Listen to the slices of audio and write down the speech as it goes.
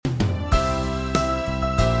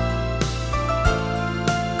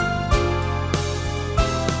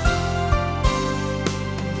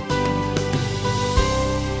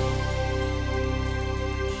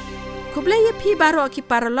พี่บาโรคิ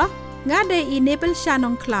ปารล็อกงาเดอีเนเปิลชานอ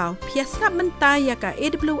งคลาวเพียสกับมันตายกะ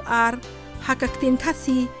AWR ฮักตินคา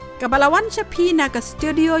ซีกับบาลาวันชพีนากะสตู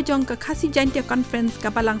ดิโอจงกะคาซีจันเตียคอนเฟรนซ์กั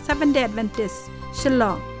บบาลัง7 Day Adventist ฉล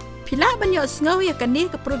องพิลาบัญญัติสงวยกันนี้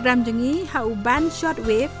กับโปรแกรมจงี้ฮาอุบันช็อตเว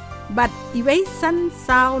ฟบัดอีเวซันซ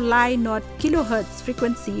าวไลน์นอตกิโลเฮิรตซ์ฟรีคว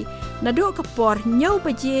นซีนาดูกับปอร์เนียวป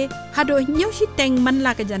ะเจฮาโดเนียวชิเต็งมันล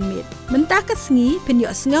ากะจันเม็ดมันตากะสงีเป็นย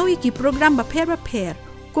อสงวยกี่โปรแกรมบะเพร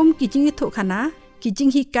กุมกิจิงทุกขณะกิจิง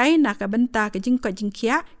ฮิไกนักบันตากจิงกจิงเขี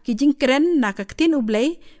ยกิจิงเครนนักกตินอุเบล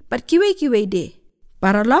ปัดคิเวเดปา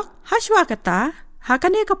ราล็อกฮัชวากตาฮัก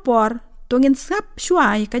เนกปอร์ตงินซับช่ว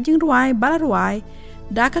ยกจิงรวยบาลรวย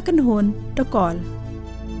ดากกันหุนตะกอล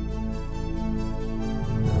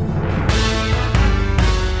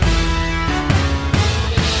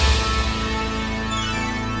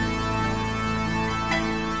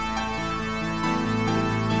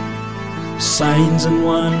Signs and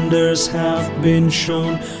wonders have been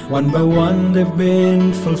shown, one by one they've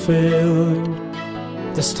been fulfilled.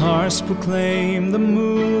 The stars proclaim, the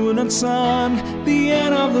moon and sun, the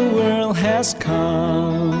end of the world has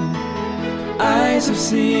come. Eyes have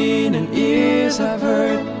seen and ears have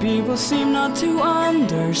heard, people seem not to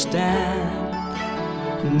understand.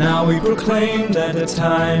 Now we proclaim that the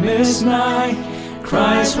time is nigh,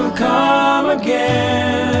 Christ will come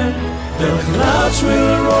again.The clouds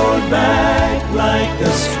will roll back like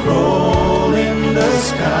a scroll in the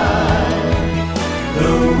sky.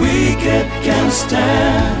 The wicked can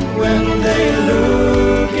stand when they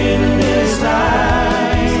look in His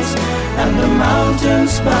eyes. And the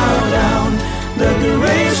mountains bow down, the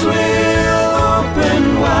graves will open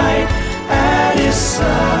wide at His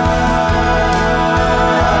side.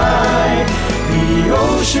 The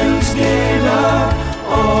oceans gave up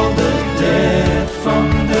all the dead from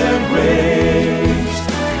their graves.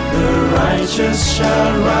 The righteous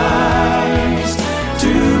shall rise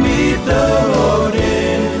to meet the Lord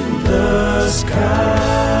in the sky.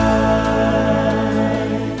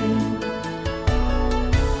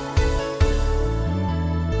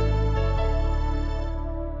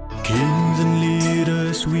 Kings and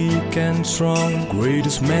leaders, weak and strong,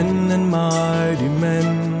 greatest men and mighty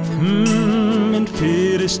men.In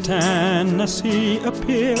fear they stand as He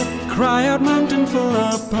appear, cry out mountain fall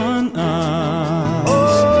upon us.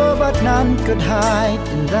 Oh, but none could hide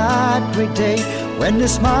in that great day when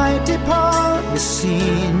His mighty power is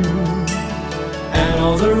seen. And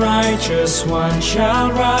all the righteous ones shall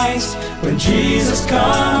rise when Jesus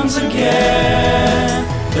comes again.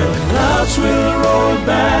 The clouds will roll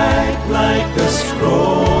back like a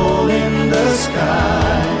scroll in the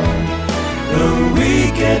sky.The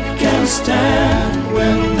wicked can stand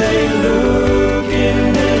when they look in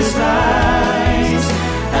His eyes.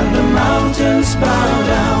 And the mountains bow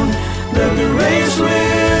down, the graves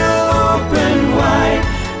will open wide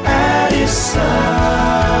at His side.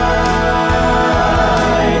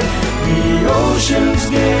 The oceans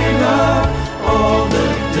gave up all the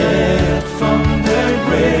dead from their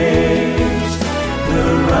graves. The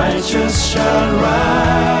righteous shall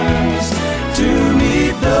rise to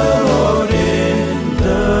meet the Lord in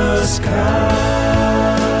the sky.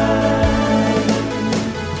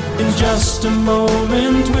 In just a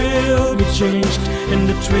moment we'll be changed in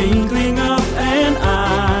the twinkling of an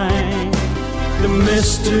eye. The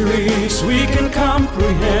mysteries we can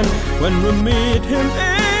comprehend when we meet Him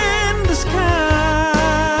in the sky.The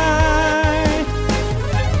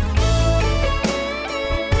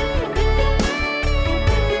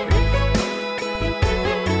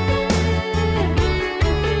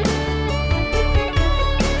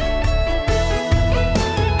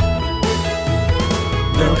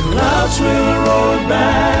clouds will roll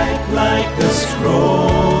back like a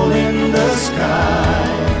scroll in the sky.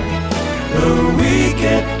 The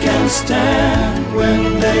wicked can stand when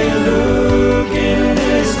they look in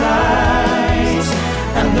His eyes.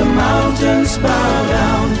 And the mountains bow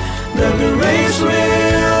down, the graves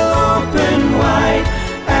will open wide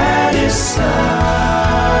at His side.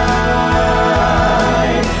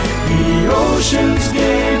 The oceans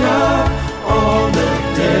gave up all the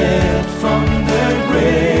dead from their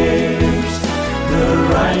graves. The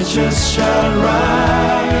righteous shall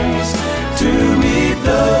rise to meet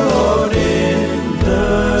the Lord in the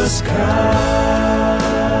sky.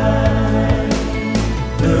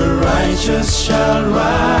 The righteous shall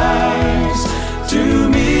rise to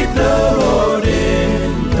meet the Lord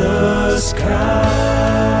in the sky.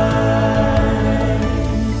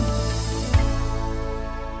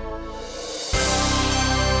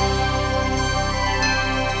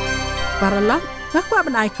 Para lang ngakwa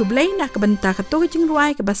ban ai ku blai na ka banta ka to jing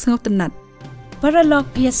ruai ka basngau tenat Paralog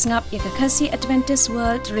piasngap yakakasi Adventist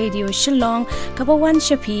World Radio Shillong kabawan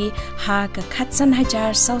shapi ha ka khatsan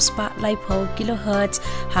hajar sauspa laipo kilohertz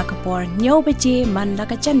ha kapor nyo beje man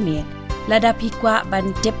laka chanmien lada pikwa ban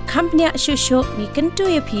dip company shusho mi kentu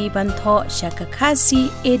yapi ban tho shakakasi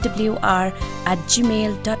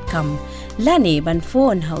awr@gmail.com lani ban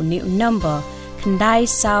phone hau new number khandai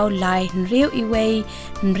sao lai nriu iway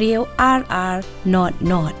nriu rr not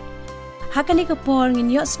hakani kapor ngin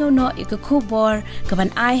yo snow no ikakubor kaban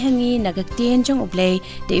ai hangi nagakten jong oblay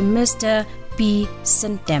de Mr. P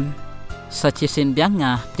Sentem sachisin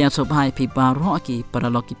bianga pian sobai pi baroh ki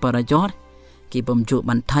paraloki parajor ki bymjuk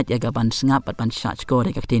ban thaj ya ban snngap ban shach ko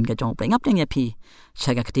de kakten ka jong ngap yang ya pi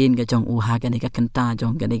chaga kakten ka jong u ha ka ni ka kanta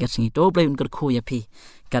jong ka ni ka singi to blay un ka khu ya pi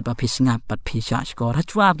kat ba pi snngap bat pi shach ko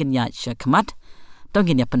rachwab gin ya shakmat tong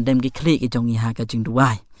gin ya pandem ki khli ki jong ha ka jing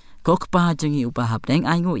duai kok pa jengi upa hap deng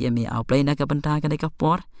ai ngu yemi au play na ka banta ka ka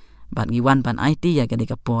por bat ngi wan ban IT ya ka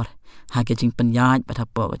ka por ha ke jing penyaj bat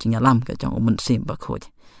hapo ka jing alam ka jong umun sim ba khoj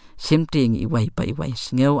sim ting i wai pa i wai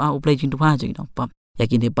ngeu au play jing duwa jing dong pam ya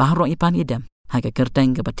ki ni baroh i pan idam ha ka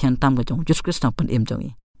kerteng ka bathian tam ka jong Jesus Christ pen em jong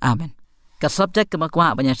i amen ka subject ka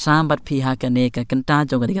makwa banya sam bat phi ha ka ne ka kanta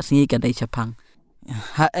jong ka singi ka dai chapang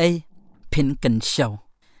Haei phin Kynshew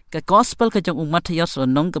ka gospel ka jong Matthews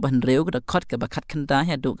nong ka ban reu ka khot ka ba khat khanda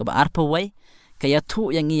ha du ka ba arpawai ka ya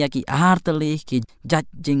thu yang ya ki artali ki jat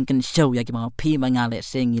jing Kynshew ya ki ma phi ma nga le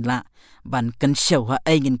sengi la ban Kynshew ha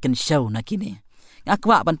ai ngin Kynshew na kini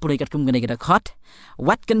akwa ban puri kat kum ngene ka khot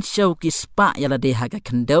wat Kynshew ki spa ya la de ha ka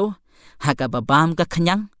khyndew ha ka ba bam ka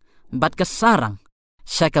khnyang bat ka sarang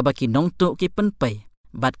shaka ba ki nongtuh ki pyrthei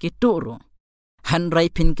bat ki tu ro han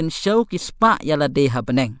rai phin Kynshew ki spa ya la de ha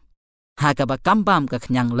bneng Haga ba kambam ka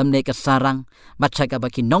khnyang lamne ka sarang bacha ba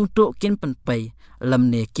ki nongtuh kin pyrthei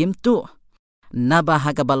lamne kim tu naba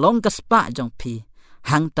haga ba long ka spa jong phi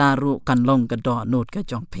hang taru kan long ka do nut ka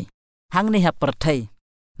jong phi hang ne ha pyrthei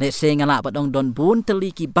le sengala ba dong don bun teli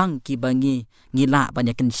ki bang ki bangi ngila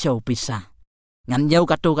banya Kynshew pisa ngan yau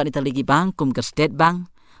ka to ka ni teli ki bang kum ka state bank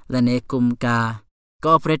lane kum ka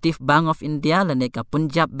Cooperative Bank of India lane ka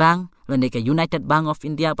Punjab Bank lane ka United Bank of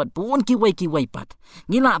India pat pun ki wai pat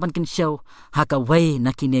ngila ban Kynshew ha ka wai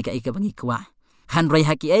nakine ka ika bangi kwa han rai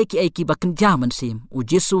ha ki ki ba kanja man sim u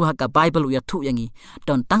Jisu ha ka Bible u ya thu yangi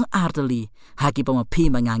don tang artali ha ki pa ma phi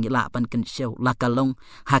ma nga ngila ban Kynshew la ka long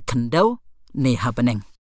ha khyndew ne ha bneng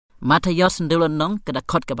Matthews ndulon nong ka da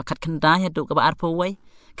khot ka ba khat khanda ya du ka ba arpo wai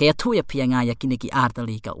ka ya thu ya phi nga ya kine ki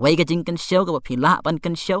artali ka wai ka jing Kynshew ka ba phi la ban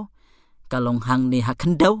Kynshew kalong hang ni ha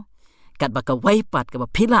khyndew kat ba ka wai pat ka ba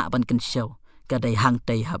phila ban Kynshew ka dai hang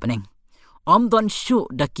tei ha bneng om don shu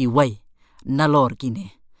da ki wai na lor kine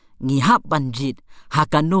ngi hap ban jit ha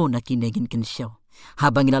ka no na kine gin Kynshew ha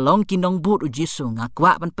bangila long kinong but u Jisu nga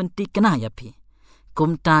kwa ban penti kana ya phi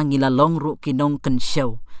kum ta ngila long ru kinong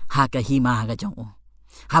Kynshew ha ka hima ga jong u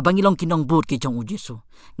ha bangilong kinong but ki jong u Jisu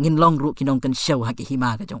ngin long ru kinong Kynshew ha ki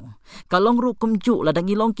hima ga jong ka long ru kum ju la dang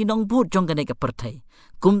ngilong kinong but jong ka ne ka pyrthei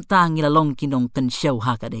kum ta ngila long kinong Kynshew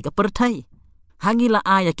ha ka de ka pyrthei hangila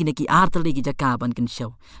aya kine ki artali ki jaka ban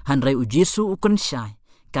Kynshew han rai u Jisu u kunshai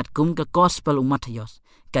kat kum ka gospel u Matthews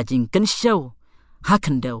ka jing Kynshew ha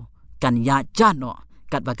khyndew kan ya jano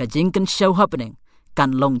kat ba ka jing Kynshew ha bneng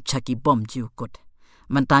kan long chaki bymjukut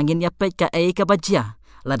mantangin ya pet ka ei ka bajia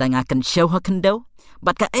ladanga Kynshew ha khyndew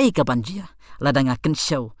bat ka ei ka banjia ladanga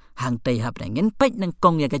Kynshew hang tei ha bneng en pet nang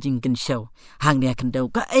kong ya ka jing Kynshew hang ne khyndew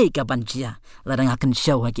ka ei ka banjia ladanga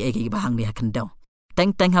Kynshew ha ki ei ki ba hang ne khyndew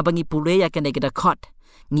teng ha bangi pule ya ka ne ka khot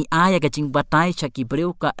ngi aya ka jing batai chaki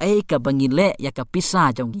breu ka ei ka bangi le ya ka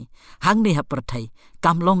pisa jongi hang ne ha pyrthei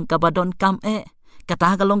kam long ka badon kam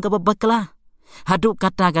kata ka long ka bakla hadu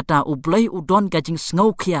kata ublai udon ka jing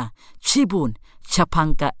sngo khia chibun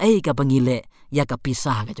chapang ka ei ka bangi le ya ka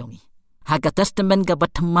pisa ka jongi haga testament ka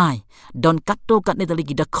batmai don katto kat ne tali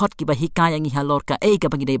da khot ki ba hikaya ngi halor ka ei ka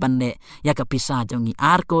bangi dei banne ya ka pisa jongi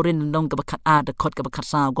ar korin nong ka bakhat a da khot ka bakhat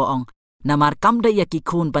sa go ong namar kam da ya ki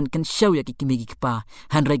khun ban Kynshew ya ki kimigi pa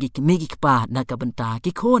han ragi kimigi pa na ka banta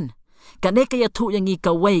ki khun ka ne ka ya thu yangi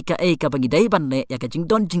ka wai ka ei ka bangi dei ban le ya ka jing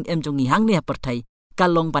don jing em jongi hang ne pyrthei ka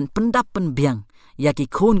long ban pendap pen biang ya ki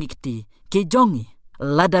khun ki ti ki jongi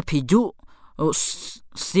lada phiju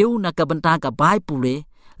siu na ka banta ka bai pule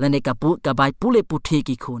lane ka pu ka bai pule puthi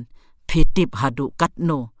ki khun phitip hadu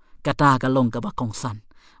katno kata ka long ka ba kongsan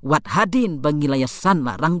wat hadin bangila ya san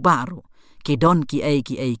la rang baru ki don ki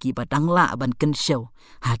ei ki badangla ban Kynshew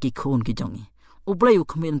ha ki khun ki jongi ublai u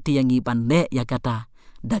community yangi ban le ya kata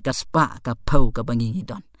dagaspa ka phau ka bangi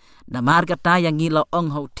don na mar kata yangi lo ong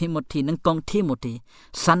ho Timothy nang kong Timothy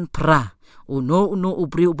san pra uno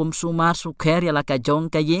ubri ubum sumar su kher ya la ka jong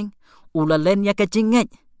ka ying ulalen ya ka jinget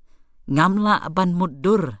ngamla ban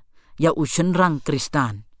mudur ya ushenrang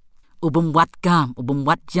kristan ubum wat kam ubum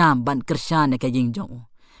wat jam ban kersan ka jingjong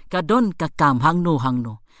kadon ka kam hangno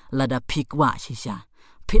lada phikwa sisa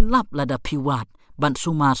phinlap lada phiwat ban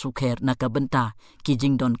suma sukher na ka benta ki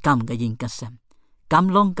jingdon kam ga jing kasam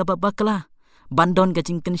kamlong ka babakla bandon ka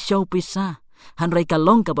jingken show pisa hanrai ka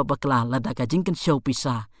long ka babakla lada ka jingken show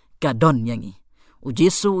pisa ka don yangi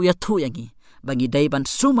Jisu ya thu yangi bangi dai ban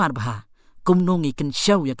sumar bha kumnungi ken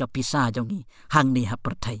show ya ka pisa jongi hangni ha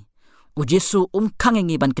pyrthei Jisu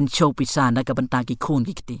khangengi ban ken show pisa na ka benta ki khun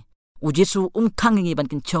ki kiti Jisu khangengi ban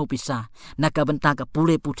ken show pisa na ka benta ka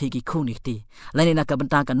pule puthi ki khun ki kiti lani na ka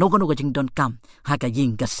benta ka nogono ka jingdon kam ha ka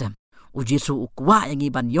jing kasam Jisu ukwa yangi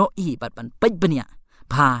ban yo I ban pejbenya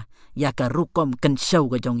bha ya ka rukom ken show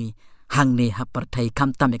ga jongi hangne ha pyrthei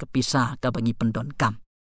kam tam ya ka pisa ka bangi pendon kam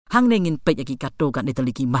hangne ngin pej ya ki kato ka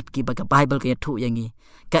nitaliki mat ki ba ka bible ka thu yangi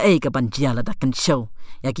ka ka ban jia la da ken show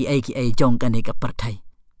ya ki jong ka ne ka pyrthei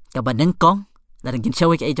ka bneng kong la kin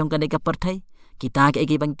show ki jong ka ne ka pyrthei kita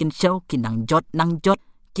ki ban kin show ki nangjot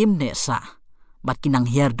kim ne sa bat ki nang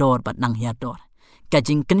hierdor bat nang hierdor ka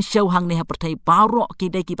jing ken show hangne ha pyrthei baroh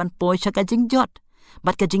ki dai ki ban poi sa ka jingjot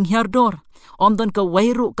bat ka jing hierdor om don ka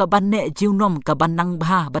wairu ka ban ne jiunom ka ban nang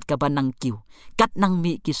bha bat ka ban nang kiu kat nang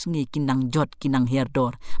mi ki sngi ki nangjot ki nang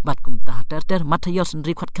hierdor bat kum ta ter Matthayos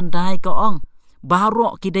nri khat khandai ka ong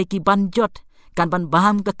baroh ki dai ki ban jot kan ban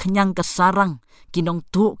baham ka khnyang ka sarang ki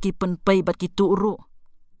nongtuh ki penpai bat ki tuuru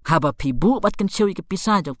haba phibu bat kan show ki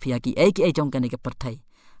pisa jok phia ki jong kan ka pyrthei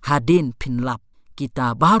hadin phinlap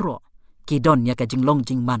kita baroh ki don ya ka jinglong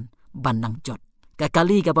jingman ban nangjot ka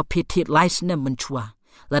kali ka ba phithit laisne menchua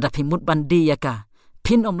lada phimut bandi ya ka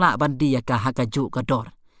phin omla bandi ya ka haka ju ka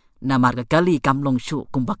dor namar ka kali kamlong shu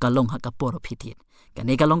kumbaka long haka poro phithit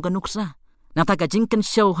kane ka long ka nuksa nata ka jingken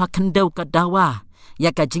show ha khyndew ka dawa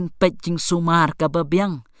ya ka jingpet jingsumar ka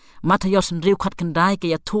babyang Matthayos nriu khat khandai ka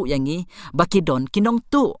ya thu yangi bakidon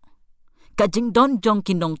kinongtuh ka jingdon jong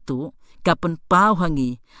kinongtuh ka pen pau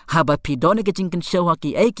hangi haba pidon ka jingken show ha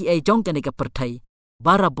ki jong ka ne ka pyrthei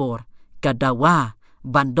barabor ka dawa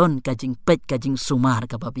bandon ka jingpet ka jingsumar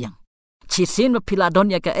ka babyang chisin ba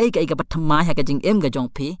piladon ya ka ka bathma ha ka jingim ga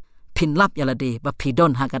jong phi phinlap ya la de ba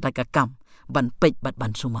pidon ha ka ta ka kam ban pet bat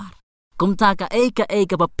ban sumar kumta ka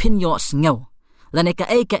ka ba phin yo sngew lane ka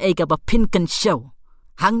ba phin kan show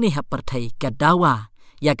hangni ha pyrthei ka dawa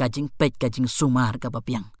ya ka jingpet ka jingsumar ka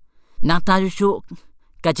babyang nata ju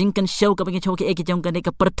ka jingkan show ka bangi choki jong ka ne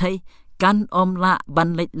ka pyrthei kan omla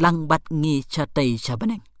ban let lang bat ngi chatei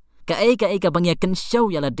chabaneng ka bangi kan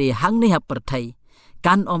show ya la de hangni ha pyrthei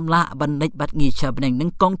kan omla ban let bat ngi chabaneng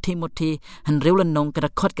neng kong Timothy han reulan nong ka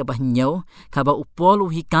khot ka ba nyau ka ba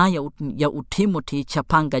upolu hikaya ya Timothy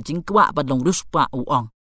chapang ka jingkwa ba long riewspah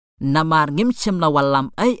uong namar ngim chem la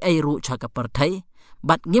walam ru cha ka pyrthei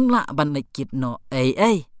bat ngimla ban lekit no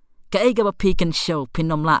ka ga ba phi kan show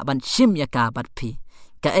pinomla ban shim ya ka bat phi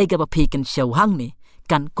ka ga ba phi kan show hang ni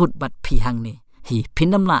kan kut bat phi hang ni hi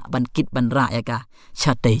pinamla ban kit ban ra ya ka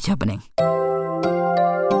chatei chabaneng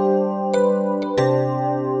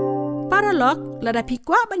paralog lada phi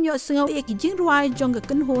kwa ban yo sngaw ki jingruai jong ka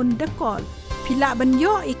kan hon de kol phila ban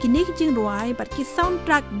yo ki ne ki jingruai bat ki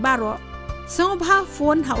soundtrack baroh song bha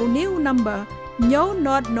phone ha new number Nyau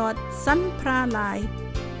not san pra lai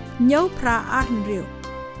Nyau pra arnriu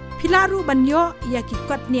Pilaru banyo ya ki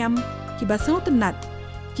kot niam ki basong tenat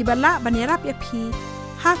ki bala banyarap ya phi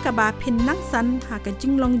ha ka ba phin nang san ha ka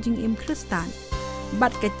jinglong jingim kristan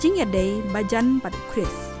bat ka jing ya dei bajan bat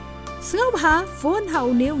kris sngau ha phone ha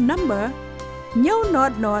new number Nyau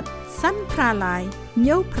not san pra lai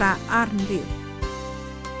Nyau pra arnriu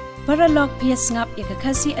Paralog pias ngap ya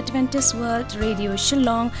kasi Adventist World Radio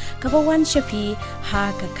Shillong kabawan shapi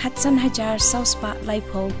ha ka khatsan hajar sauspa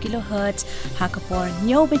laipo kilohertz ha ka por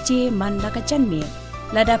nyo beje man la ka chanmi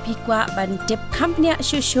lada pikwa ban tip company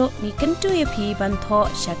shusho ni kentu ya pi ban tho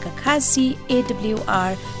shaka kasi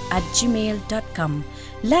awr@gmail.com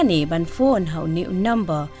lani ban phone ha ni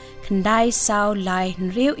number khandai sao lai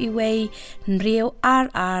rieu iway rieu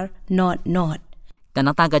rr not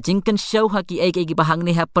kanata ka jingken show ha ki bahang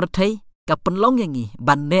ni ha pyrthei ka penlong yangi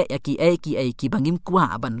banle ya ki bangim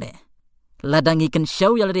kwa banle ladangi kan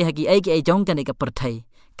show ya le ha ki jong kan ka pyrthei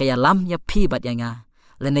kaya lam ya phi bat yanga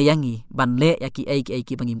lene yangi banle ya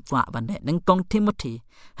ki bangim kwa banle nang kong Timothy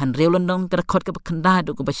han reulan nong ka khot ka khanda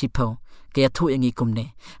du ko basipo kaya thu yangi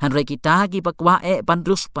kumne han re kita ki bakwa ban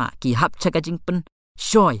riewspah ki hap cha ka jingpen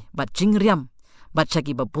shoy bat jingriam bat cha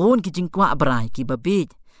ki babon ki jingkwa abrai ki babij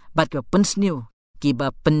bat ka pensniu ki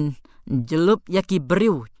ba pen jelup ya ki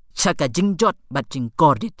beriu chaka jingjot bat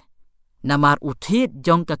jingkordit namar uthit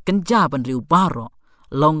jong ka kenja ban riu baroh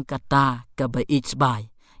long kata ka ba bai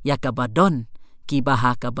ya kabadon ki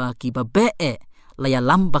baha kaba ki babe laya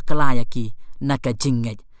lamba kalaya ki naka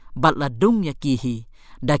jingej bat ladung ya ki hi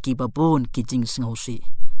daki babon ki jing sngosi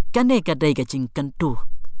kane kadai ka jing kantu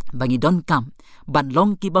bangi don kam ban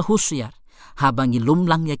long ki bahusyar ha bangi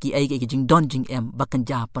lumlang ya ki ai ki jing don jing em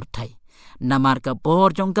bakanja pyrthei namar ka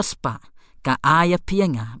bor jong gaspa ka aya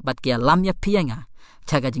pianga bat ki lam ya pianga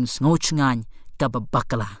chaga jing sngochngan ka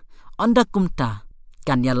babakala onda kumta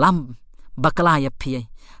kan ya lam bakala ya pi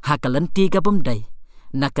ha kalenti ka bumdai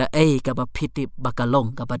naka ka ba phiti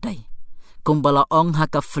bakalong ka badai kumbala ong ha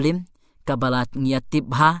ka film ka balat ngiatip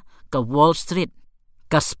ha ka Wall Street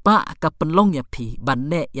kaspa ka penlong ya pi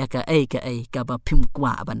banne ya ka ka ba phim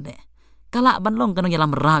kwa banne kala banlong kanong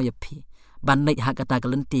yalam raw ya pi banne ha ka ta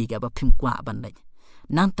kalenti ka ba phim kwa banne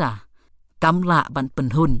nanta kamla ban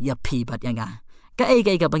penhun ya pi bat yanga ka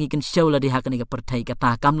ka bangi Kynshew la di ha ka ni ka pyrthei ka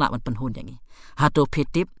ta kamla ban penhun yangi ha to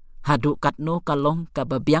phitip hadu katno kalong ka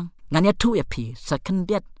babiang nganya thu ya pi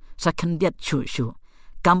sakandiat chu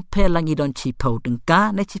kampe langi don chi po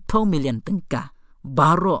tengka ne chi po million tengka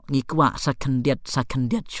baroh ngi kwa sakandiat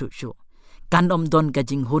chu kan don ka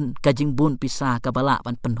jinghun ka jingbun pisa ka bala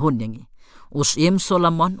ban penhun yangi usim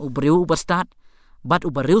Solomon ubriu bastat bat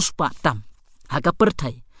riewspah tam haga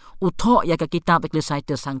pyrthei utho ya ka kitab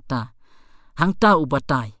Ecclesiastes hangta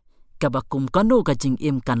ubatai kabakum kanu ka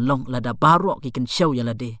jingim kan long lada baroh ki Kynshew ya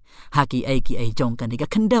lade haki ai jong kan ka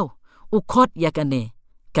khyndew ukhot ya kane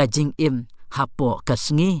ka jingim hapo ka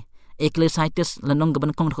sngi Ecclesiastes lanong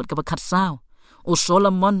gaban kong khot ka bakhat saw u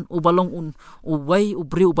Solomon u balong uwai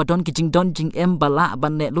ubriu badon ki jingdon jingem bala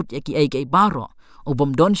banne lut ya ki ai baroh u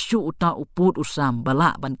bomdon shu uta uput usam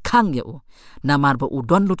bala ban khang ya namar ba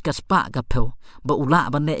udon lut ka spa ka peu ba ula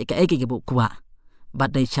banne ka ai bu kwa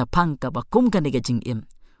badai chapang ka bakum kan ka jingim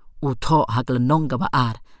utho haklanong ka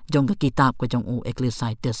baar jong ka kitab ka jong u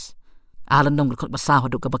Ecclesiastes alanong khot basa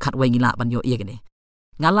hodu ka bakhat wai ngila ban yo iegni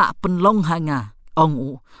ngala penlong hanga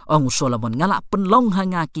ong Solomon ngala penlong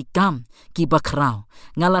hanga ki kam ki bakrau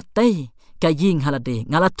ngala tei ka ying halade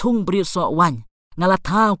ngala thung bri so wan ngala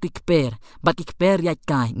thau ki kper ba ki kper ya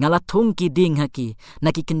kai ngala thung ki ding haki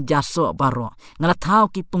naki kinjaso baroh ngala thau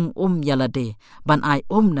ki pung yalade ban ai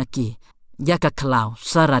naki yaka klau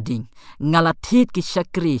sarading ngala thit ki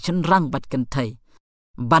shakri chenrang bat kentai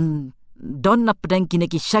ban don na pedang ki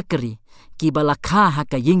neki shakri ki balakha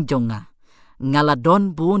haka ying jonga ngala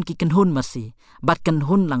don bun ki kenhun masi bat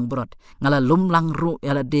kenhun lang brot ngala lum lang ru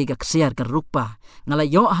ala de ga ksiar ka rupa ngala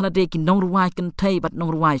yo hala de ki nong ruai kentai bat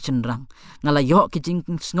nong ruai chenrang ngala yo ki jing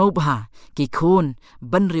sngoba ki khun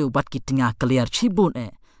ban riu bat ki tinga clear chibun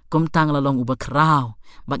kum tang la long ubakrau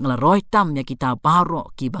bat ngala roi tam ya kita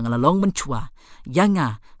baroh ki bangala long menchua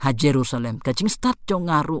yanga ha Jerusalem ka jing start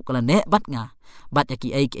jong ngaru kala ne bat nga bat ya ki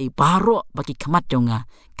ai baroh baki khamat jonga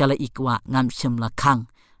kala ikwa ngam sem la khang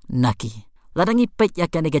naki ladangi pet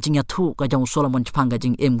ya kan ga jing ya thu ka jong Solomon chpang ga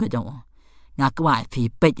jing em ga jong ngakwa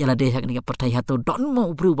phi pet ya la de hak ni ga pyrthei hatu don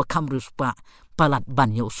mo ubru ba kham riewspah palat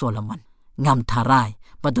ban yo Solomon ngam tharai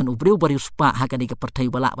badon ubru riewspah hak ni ga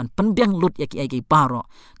pyrthei bala ban penbiang lut ya ki ai baroh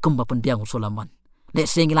kumba penbiang Solomon le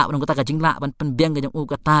sengila ban kata ga jingla ban penbiang ga jong u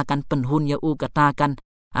kata kan penhun ya u kata kan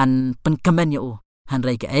an penkemen ya u han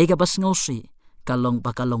rai ga ai ga bas ngosi kalong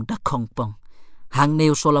bakalong da khongpong hang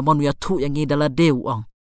neu Solomon ya thu yang ngi dala deu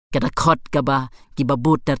ong kada khot kaba ki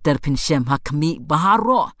babut ter pinsem hakmi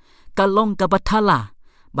baroh kalong ka bathala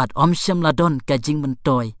bat omsem ladon ka jing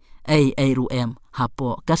mentoy ai ruem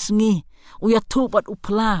hapo kasngi uya thu bat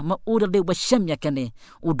upla ma uda de basem ya kane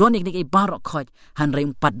udonik ni baroh khot han rai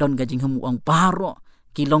pat don ka jing hemu ong baroh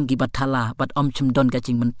kilong ki bathala bat omsem don ka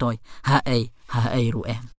jing mentoy haei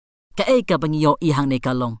ruem ka ka bangyo I hang ne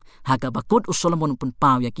kalong ha ka bakut Solomon pun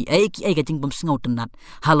paw ya ki ka jing bom sngo tenat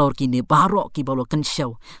halor ki ne baroh ki bolo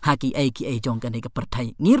Kynshew ha ki jong ka ne ka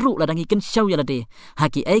pyrthei ngiru ladangi Kynshew ya lade ha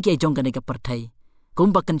ki jong ka ne ka pyrthei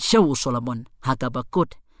kumba Kynshew Solomon ha ka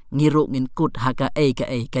bakut ngiru ngin kut ha ka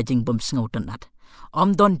ka jing bom sngo tenat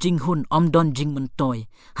omdon jinghun omdon jing mentoy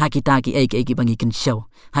ha kita ki bangi Kynshew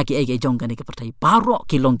ha ki jong ka ne ka pyrthei baroh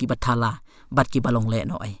ki long ki bathala bat ki balong le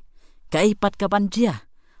no ai kai pat ka banjia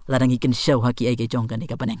ladangi Kynshew haki jong ka ni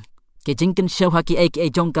ka bneng ke jing Kynshew haki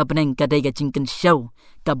jong ka bneng ka dai ga jing Kynshew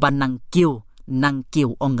ka banang kiu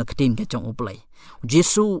ong ka ktin ka jong uplai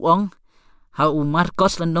Jisu ong ha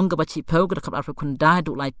Marcos landong ka bachi pau ka khap afro khunda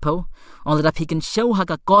du lai pau on la Kynshew ha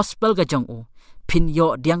ka gospel ka jong u phin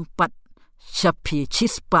yo diang pat shapi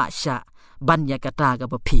chispa sha ban ya kata ka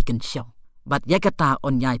ba Kynshew bat ya kata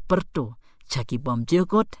on nyai pertu chaki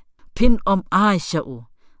bymjukut phin ai sha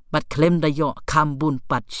u bat claim da yo kambun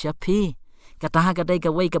pat shapi kata ga dai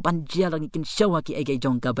ga wei ga banjia lang Kynshew ki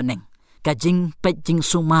jong ka bneng ka jing pet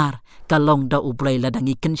jingsumar kalong da ublay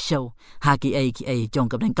ladangi Kynshew ha ki ai jong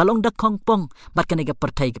ka bneng kalong da kongpong bat ka nega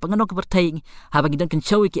perthei ka panganok perthei ha bagi don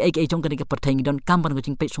Kynshew ki ai jong ka nega perthei don kamban ko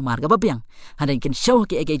jing pet sumar ka babiang ha den Kynshew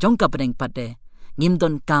ki ai jong ka bneng pade ngim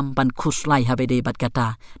don kamban khuslai ha bede bat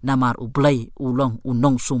kata namar ublay ulong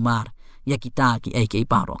unong sumar ya kita ki ai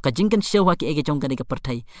baroh ka jing Kynshew ki ai jong ka nega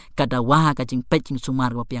perthei ka dawa ka jing pet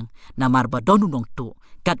jingsumar ka babiang namar ba don nongtuh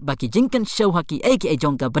kat baki jing Kynshew ki ai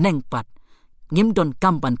jong ka bneng pat ngim don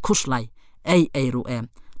kamban khuslai ai ruem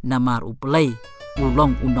namar ublay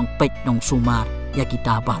ulong unong pet nong sumar ya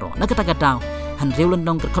kita baroh na kata han reulan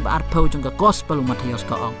dong kerkhop arpau jong ka gospel Matius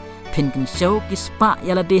ka ong phin Kynshew ki spa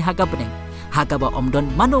yala de haga bneng haga ba omdon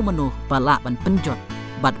mano bala ban penjot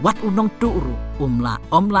bat wat unong tuuru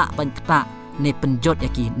omla ban kta ne penjot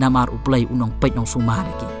yaki namar ublay unong pet nong sumar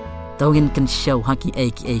yaki tawin Kynshew haki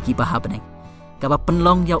ai ki baha bneng kaba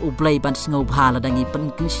penlong ya ublay ban sngo bha ladangi pen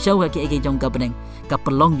Kynshew ki ai jong ka bneng ka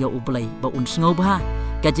pelong ya ublay ba un sngo bha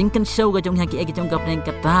ka jing Kynshew ka jong haki ai jong ka bneng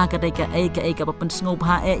kata ka dai ka ai ka ba pen sngo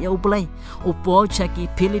bha ya ublay upo chaki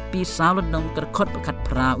Philippi salon nong kerkhot bakat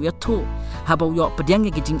pra ya thu habau yo pediang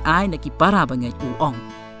ki jing ai na ki para bangai uong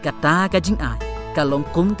kata ka jing ai ka long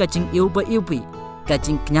kum ka jing iu ba iu bi ka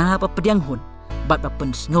jing knya ba pediang hun bat ba pen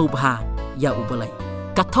sngo bha ya ublay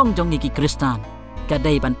ka thong jong ni ki Kristan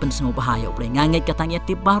kadai ban pen sngo bha ya ublay ngangai ka tang ya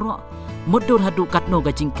ti baroh mudur hadu katno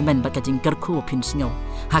ka jing kemen ba ka jing kerkhu phin sngo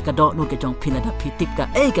ha ka do nu ka jong phin da phi tip ka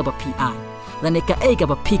ai ka ba phi ai lan ka ai ka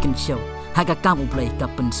ba phi Kynshew ha ka kam ublay ka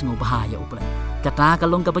pen sngo bha ya ublay kata ka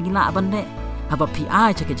long ka bagila ban ne ha ba phi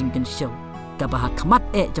ai cha ka jing Kynshew ka ba khmat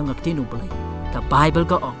jong ka tin ublay ka Bible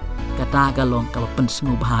ka ong kata ka long ka ba pen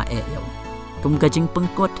sngo bha ya tum ka jing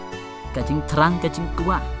pengkot ka jing terang ka jing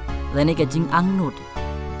kuwa lan ka jing angnut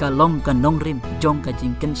ka long ka nongrim jong ka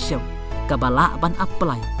jing Kynshew ka bala ban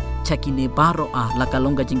apply chakine baroh la ka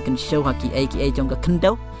long ka jing Kynshew haki ai jong ka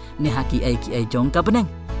khyndew ne haki ai jong ka bneng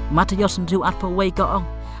Matius riu atpa wei ka ong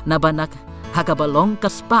na banak haka balong ka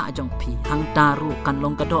spa jong pi hang taru kan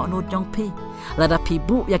long ka do nu jong pi lada pi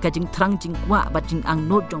bu ya ka jing trang jing kwa ba jing ang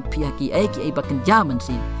nu jong pi haki ai ba kan jaman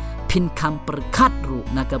sin phin kam perkhat ru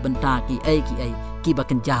na ka benta ki ai ki ba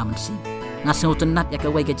kan jaman sin ngasau tenat ya ka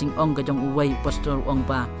wei ka jing ong ka jong uwei pastor ong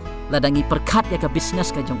pa ladangi perkhat ya ka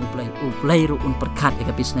business ka jong ublay ru un perkhat ya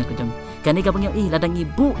ka business ka jong kani ka bangyo ladangi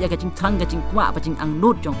bu ya ka jing trang ka jing kwa ba jing ang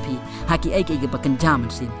nu jong pi haki ai ba kan jaman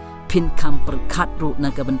sin phin kam perkhat ru na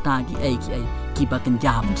ka benta ki ai ki ba kan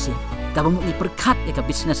jaman sin ka bangu ni perkhat ya ka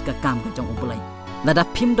business ka kam ka jong ublay lada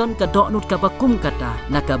phim don ka do nut ka ba kum kata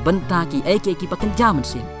na ka benta ki ai ki ba kan jaman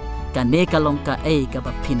sin ka ne ka long ka ai ka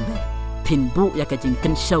ba phin bu ya ka jing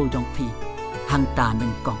Kynshew jong pi hang ta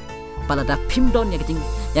neng kong palada phim don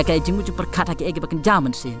ya ka jing mu perkhat ha ki ai ba kan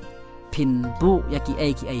jaman sin phin bu ya ki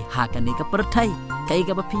ai ha ka ne ka pyrthei ka ai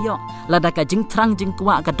ka ba phiyo lada ka jing trang jing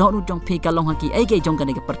kwa ka do nu jong pi ka long ha ki ai jong ka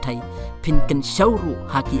ne ka pyrthei phin Kynshew ru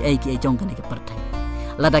ha ki ai jong ka ne ka pyrthei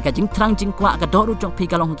lada ka jing trang jing kwa ka do nu jong pi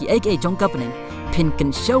ka long ha ki ai jong ka bneng phin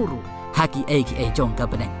Kynshew ru ha ki ai jong ka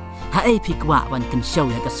bneng ha ai pi kwa ban Kynshew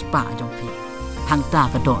ya ka spa jong pi hang ta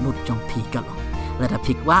ka do nu jong pi ka long lada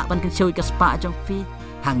pi kwa ban Kynshew ka spa jong pi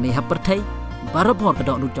hang ne ha pyrthei baroh ka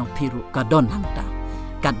do nu jong pi ru ka don hang ta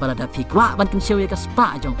kat balada pi kwa ban Kynshew ya ka spa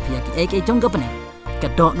jong pi ki ai jong ka bneng ka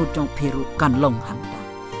do nu jong pi ru kan long hang ta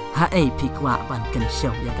ha ai pi kwa ban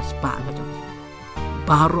Kynshew ya ka spa ka jong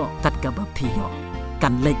baroh tat ka ba pi yo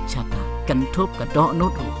kan lek chata kan thop ka do nu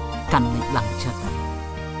ru kan lek lang chata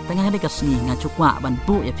tengah ni ka sngi nga chukwa ban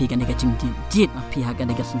bu ya pi kan ni ka jing jit ma pi ha kan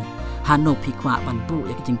ni ka sngi hano pi kwa ban bu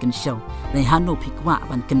ya ka jing Kynshew nei hano pi kwa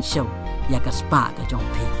ban Kynshew ya ka spa ka jong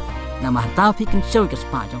pi nama ta pi Kynshew ka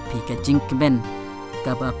spa jong pi ka jing kemen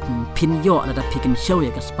ka ba phin yo la da pi Kynshew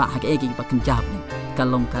ya ka spa ha ka ba kan jab ni ka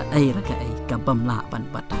long ka ai ra ka ai ka bam la ban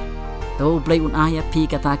bata to play un aya pi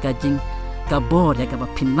ka ta ka jing ka bor ya ka ba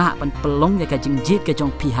phin la ban pelong ya ka jing jit ka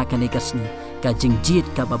jong pi ha ka ni ka sngi ka jing jit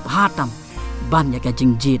ka ba bhatam ban ya ka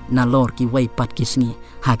jing jit na lor ki wei pat ki sngi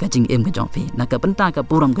ha ka jing em ka jong pi na ka benta ka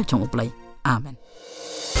puram ka jong play amen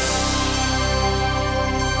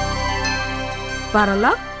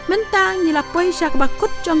Paralog mentang nila poi syak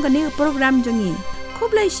bakut jong kani program jongi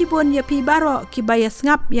kublai sibon ya pi baroh ki bayas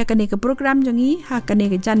ngap ya kani ke program jongi ha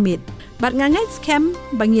kani ke janmit bat ngangai scam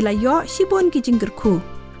bangila yo sibon ki jinggerku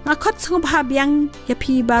ngakot sngop ha biang ya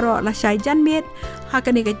pi baroh la shai janmit ha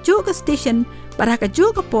kani ke ju ke station bar ha ke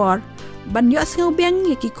ju ke por ban yo sngop biang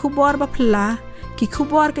ya ki kubor ba phla ki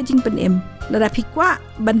kubor ke jing penem la pi kwa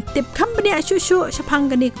ban tip kham bani shu shapang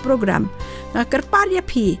kani ke program ngakar par ya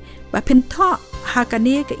pi ba pin tho ha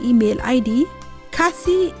kani ke email id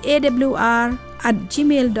kasi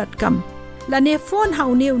awr@gmail.com la ne phone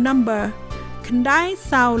hau new number khyndew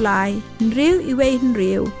sao lai riu iwe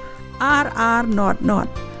riu r not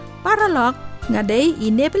paralog ngadei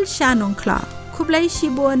enable shanong kla kublai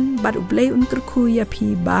shibon bad ublai unkerkuya phi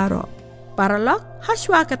baroh paralog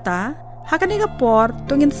hashwa kata hakaniga por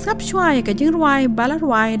tungin sap shwai ka jingruai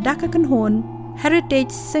balarwai dakakan hon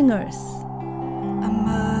heritage singers. A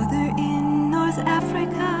mother in North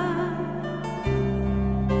Africa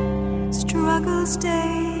struggles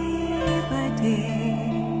day by day.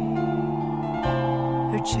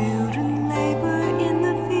 Her children labor in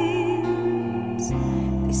the fields.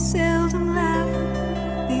 They seldom laugh,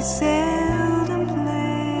 they seldom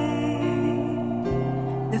play.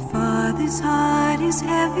 The father's heart is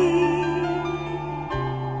heavy,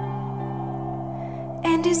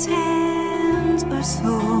 and his hands are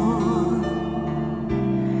sore.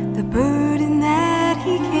 The burden that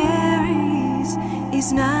he carries is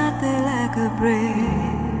not the lack of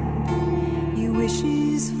bread. He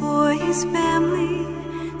wishes for his family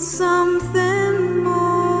something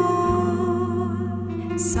more.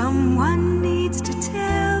 Someone needs to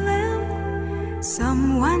tell them,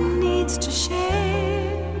 someone needs to share,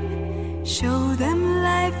 show them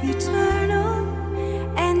life eternal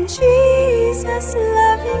and Jesus'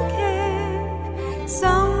 loving care.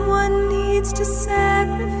 Someone needs to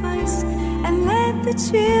sacrifice and let the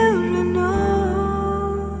children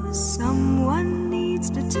know. Someone needs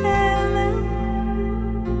to tell them,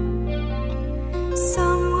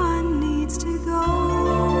 someone needs to go.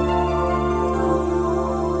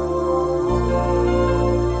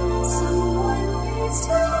 Someone needs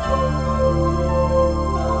to go.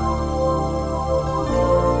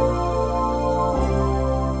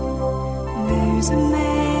 There's a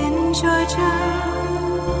man in Georgia,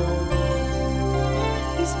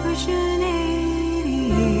 he's pushing 80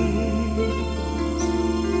 years.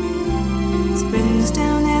 His friends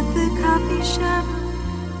down at the coffee shop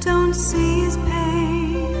don't see his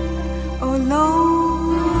pain or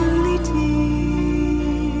lonely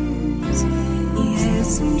tears. He has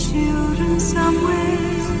some children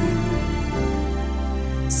somewhere,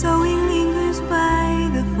 so he lingers by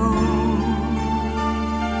the phone.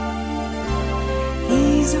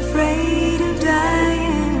 He's afraid of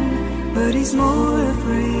dying, but he's more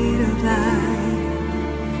afraid of life.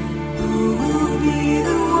 Who will be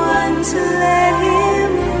the one to let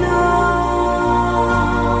him know?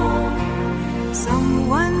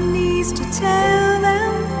 Someone needs to tell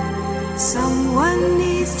them, someone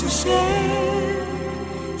needs to share,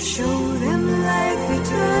 show them life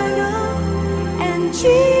eternal and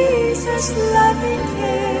Jesus' loving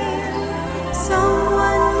care.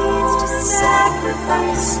 Someone needs to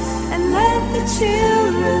sacrifice and let the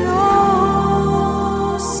children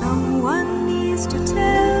know. Someone needs to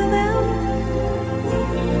tell them,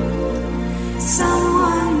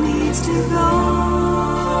 someone needs to go.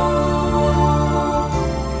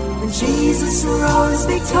 When Jesus rose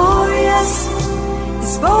victorious, he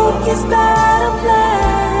spoke his battle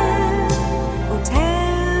plan. Oh,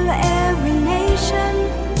 tell every nation,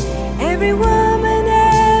 every woman,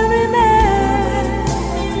 every man,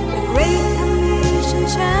 the great commission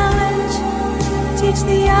challenge. Teach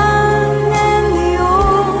the young and the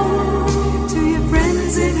old, to your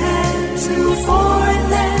friends at hand, to foreign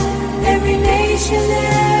land, every nation,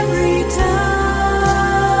 every tongue.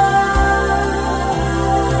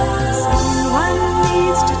 Someone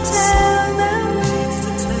needs to tell them,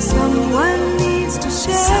 someone needs to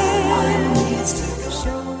share,